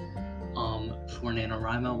 And for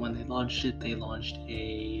NaNoWriMo, when they launched it, they launched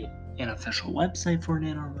an official website for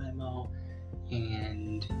NaNoWriMo,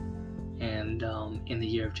 and in the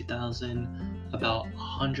year of 2000, about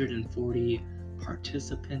 140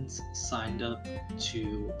 participants signed up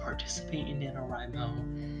to participate in NaNoWriMo,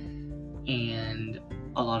 and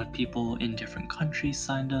a lot of people in different countries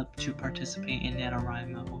signed up to participate in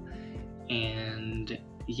NaNoWriMo, and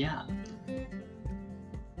yeah.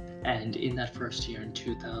 And in that first year, in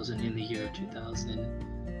the year of 2000,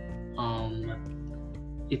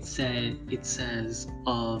 it says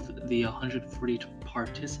of the 140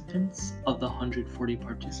 participants,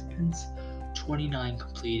 29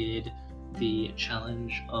 completed the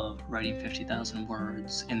challenge of writing 50,000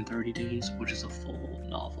 words in 30 days, which is a full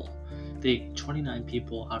novel. 29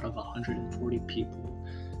 people out of 140 people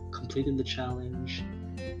completed the challenge,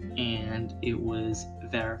 and it was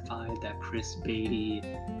verified that Chris Beatty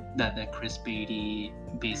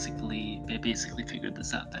basically figured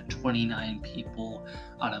this out, that 29 people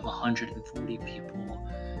out of 140 people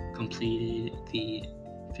completed the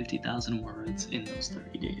 50,000 words in those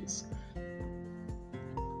 30 days.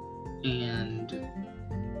 And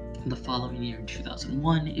the following year, in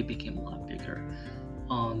 2001, it became a lot bigger.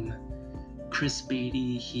 Chris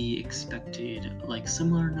Beatty, he expected like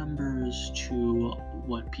similar numbers to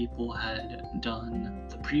what people had done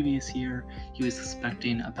the previous year. He was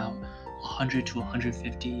expecting about 100 to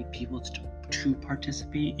 150 people to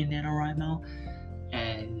participate in NaNoWriMo,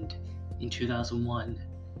 and in 2001,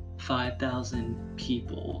 5,000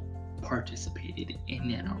 people participated in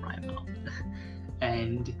NaNoWriMo,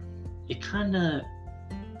 and it kind of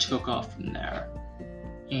took off from there.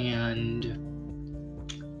 And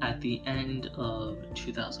at the end of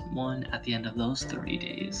 2001, at the end of those 30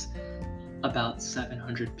 days, about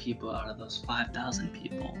 700 people out of those 5,000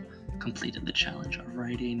 people completed the challenge of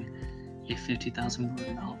writing a 50,000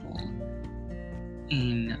 word novel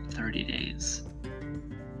in 30 days.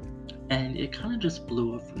 And it kind of just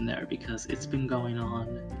blew up from there, because it's been going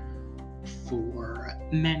on for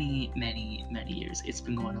many, many, many years. It's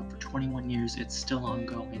been going on for 21 years. It's still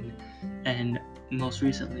ongoing. And most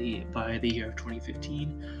recently, by the year of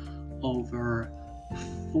 2015, over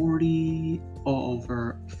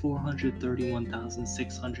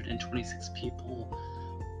 431,626 people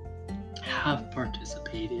have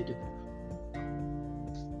participated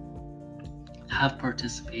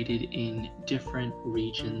in different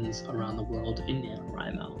regions around the world in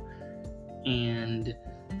NaNoWriMo. And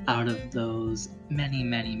out of those many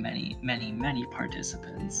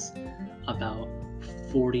participants, about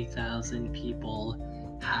 40,000 people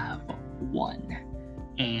have won.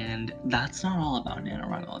 And that's not all about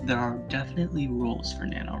NaNoWriMo. There are definitely rules for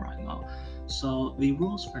NaNoWriMo. So the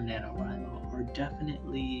rules for NaNoWriMo are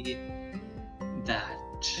definitely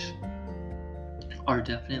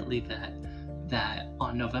that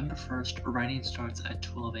on November 1st, writing starts at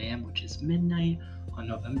 12 a.m., which is midnight on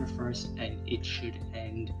November 1st, and it should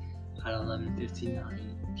end at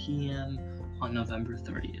 11:59 p.m. on November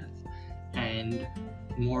 30th. And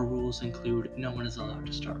more rules include no one is allowed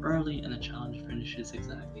to start early, and the challenge finishes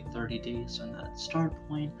exactly 30 days from that start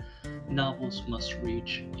point. Novels must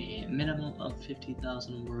reach a minimum of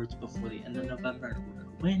 50,000 words before the end of November in order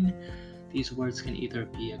to win. These words can either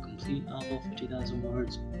be a complete novel, 50,000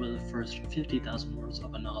 words, or the first 50,000 words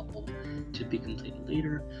of a novel to be completed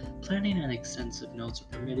later. Planning and extensive notes are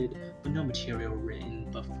permitted, but no material written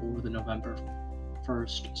before the November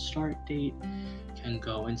 1st start date can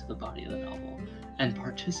go into the body of the novel. And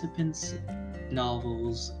participants'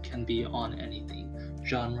 novels can be on anything,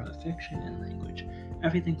 genre, fiction, and language.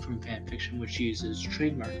 Everything from fan fiction, which uses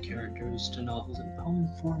trademark characters, to novels in poem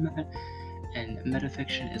format, and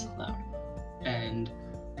metafiction is allowed. And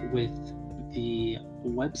with the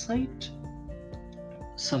website,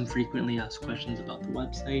 some frequently asked questions about the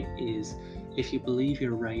website is, if you believe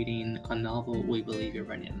you're writing a novel, we believe you're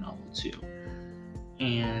writing a novel too.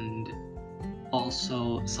 And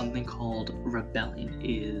also, something called rebelling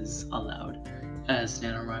is allowed, as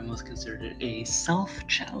NaNoWriMo is considered a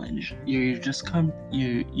self-challenge. You're just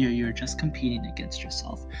competing against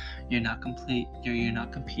yourself. You're not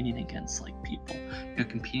competing against like people. You're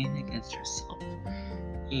competing against yourself.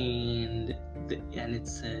 And it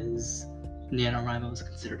says NaNoWriMo is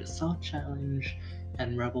considered a self-challenge,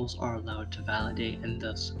 and rebels are allowed to validate and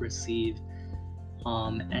thus receive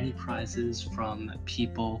any prizes from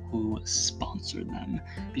people who sponsor them,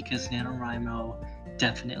 because NaNoWriMo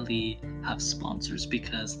definitely have sponsors,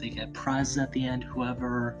 because they get prizes at the end.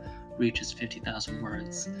 Whoever reaches 50,000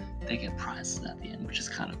 words, they get prizes at the end, which is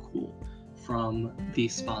kind of cool from the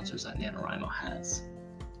sponsors that NaNoWriMo has.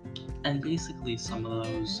 And basically some of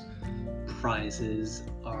those prizes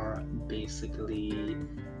are basically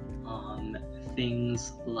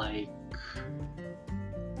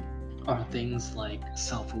things like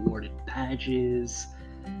self-awarded badges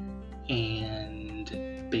and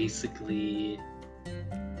basically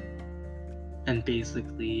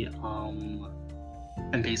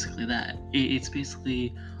that. It's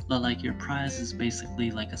basically like your prize is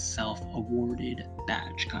basically like a self-awarded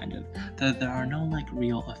badge, kind of. There are no like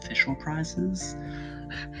real official prizes.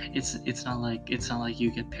 It's not like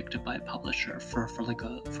you get picked up by a publisher for like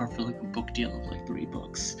a book deal of like 3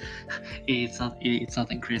 books. It's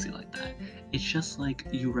nothing crazy like that. It's just like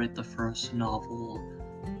you write the first novel.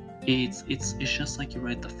 It's just like you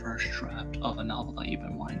write the first draft of a novel that you've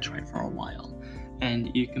been wanting to write for a while,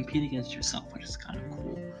 and you compete against yourself, which is kind of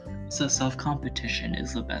cool. So self-competition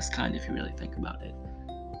is the best kind if you really think about it.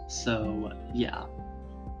 So yeah,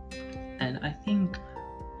 and I think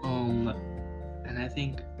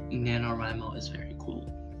NaNoWriMo is very cool,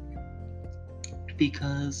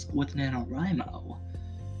 because with NaNoWriMo,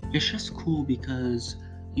 it's just cool because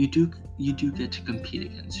you do get to compete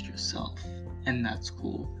against yourself, and that's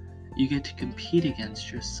cool. You get to compete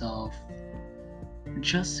against yourself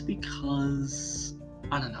just because,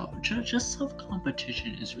 I don't know, just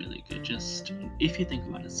self-competition is really good. Just, if you think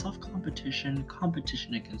about it, competition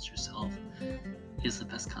against yourself is the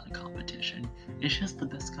best kind of competition. It's just the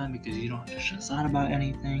best kind because you don't have to stress out about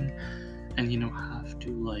anything, and you don't have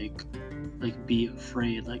to like be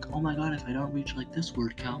afraid, like, oh my god, if I don't reach like this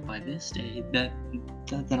word count by this day, then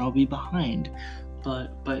I'll be behind.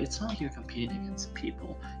 But it's not like you're competing against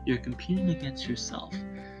people. You're competing against yourself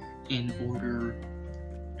in order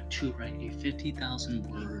to write a 50,000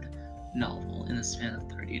 word novel in a span of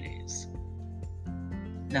 30 days.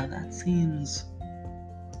 Now that seems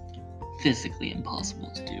physically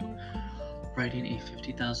impossible to do, writing a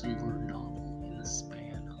 50,000 word novel in the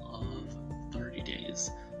span of 30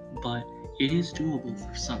 days, but it is doable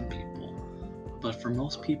for some people, but for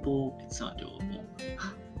most people it's not doable.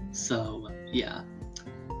 So yeah,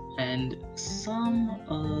 and some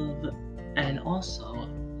of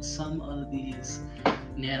these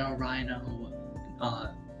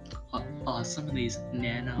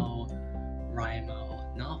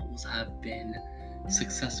NaNoWriMo novels have been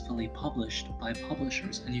successfully published by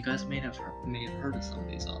publishers, and you guys may have heard of some of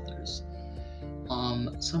these authors.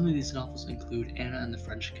 Some of these novels include Anna and the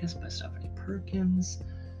French Kiss by Stephanie Perkins,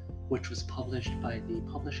 which was published by the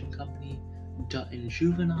publishing company Dutton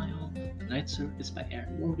Juvenile. The Night Circus by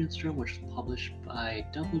Aaron Morgenstern, which was published by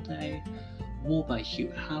Doubleday. Wool by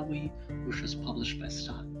Hugh Howey, which was published by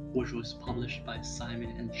Simon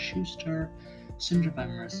and Schuster. Cinder by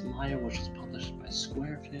Marissa Meyer, which was published by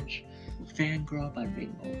Squarefish. Fangirl by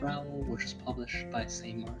Rainbow Rowell, which was published by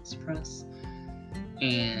St. Martin's Press.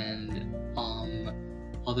 And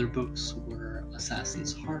other books were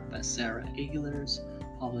Assassin's Heart by Sarah Ehlers,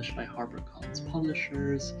 published by HarperCollins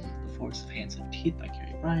Publishers. The Force of Hands and Teeth by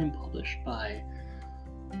Carrie Ryan, published by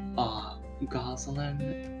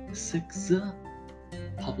Gosselin Sixza,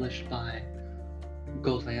 published by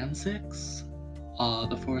Golansix.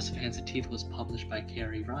 The Forest of Hands and Teeth was published by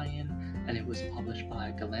Gary Ryan, and it was published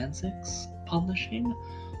by Golansix Publishing.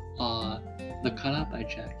 The Cutout by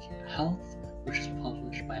Jack Health, which is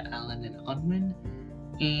published by Allen and Unwin.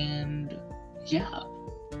 And yeah,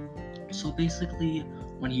 so basically,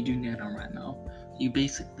 when you do NaNoWriMo, you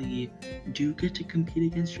basically do get to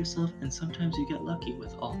compete against yourself, and sometimes you get lucky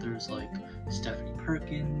with authors like Stephanie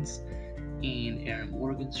Perkins and Aaron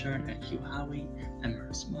Morgenstern and Hugh Howey and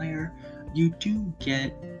Maris Meyer. You do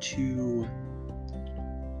get to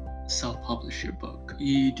self-publish your book.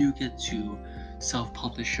 You do get to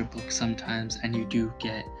self-publish your book sometimes, and you do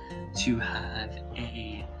get to have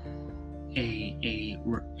a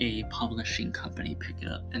publishing company pick it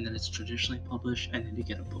up, and then it's traditionally published, and then you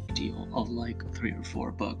get a book deal of like 3 or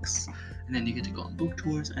 4 books, and then you get to go on book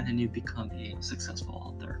tours, and then you become a successful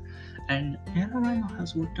author. And NaNoWriMo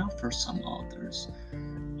has worked out for some authors,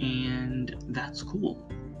 and that's cool.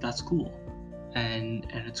 And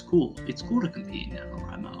it's cool to compete in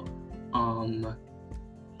NaNoWriMo.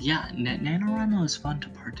 NaNoWriMo is fun to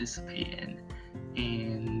participate in,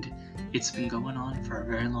 and it's been going on for a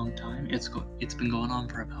very long time. It's been going on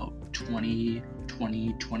for about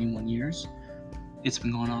 21 years. It's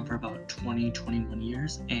been going on for about 21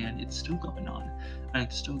 years, and it's still going on. And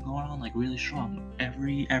it's still going on like really strong.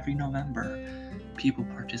 Every November, people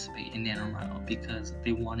participate in NaNoWriMo because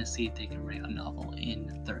they want to see if they can write a novel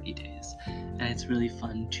in 30 days. And it's really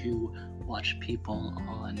fun to watch people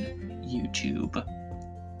on YouTube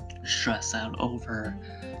stress out over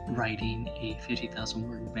writing a 50,000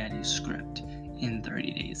 word manuscript in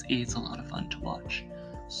 30 days. It's a lot of fun to watch.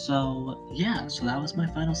 So that was my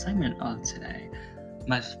final segment of today.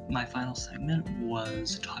 My final segment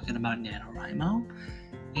was talking about NaNoWriMo,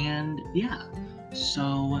 and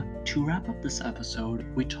so to wrap up this episode,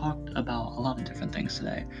 we talked about a lot of different things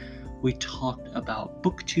today. We talked about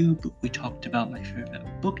BookTube, we talked about my favorite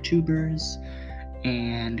booktubers,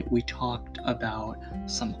 and we talked about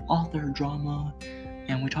some author drama,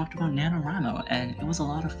 and we talked about NaNoWriMo, and it was a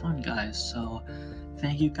lot of fun, guys. So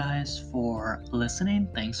thank you guys for listening.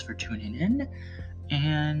 Thanks for tuning in,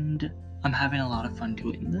 and I'm having a lot of fun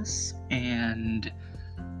doing this, and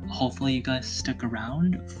hopefully you guys stick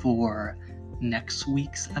around for next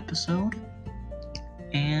week's episode.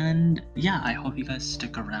 And I hope you guys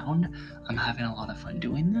stick around. I'm having a lot of fun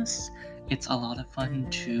doing this. It's a lot of fun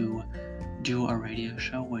to do a radio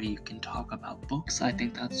show where you can talk about books. I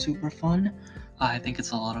think that's super fun. I think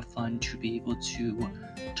it's a lot of fun to be able to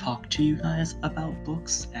talk to you guys about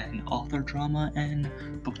books and author drama and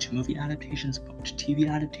book to movie adaptations, book to TV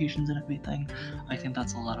adaptations and everything. I think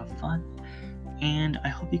that's a lot of fun. And I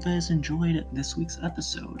hope you guys enjoyed this week's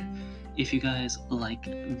episode. If you guys like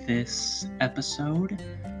this episode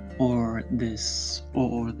or this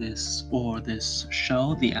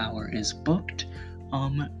show, The Hour is Booked,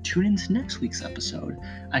 tune into next week's episode.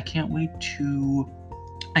 I can't wait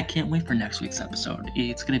for next week's episode.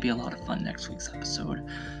 It's going to be a lot of fun next week's episode.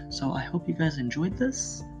 So I hope you guys enjoyed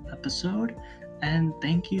this episode, and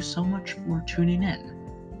thank you so much for tuning in.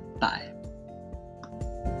 Bye.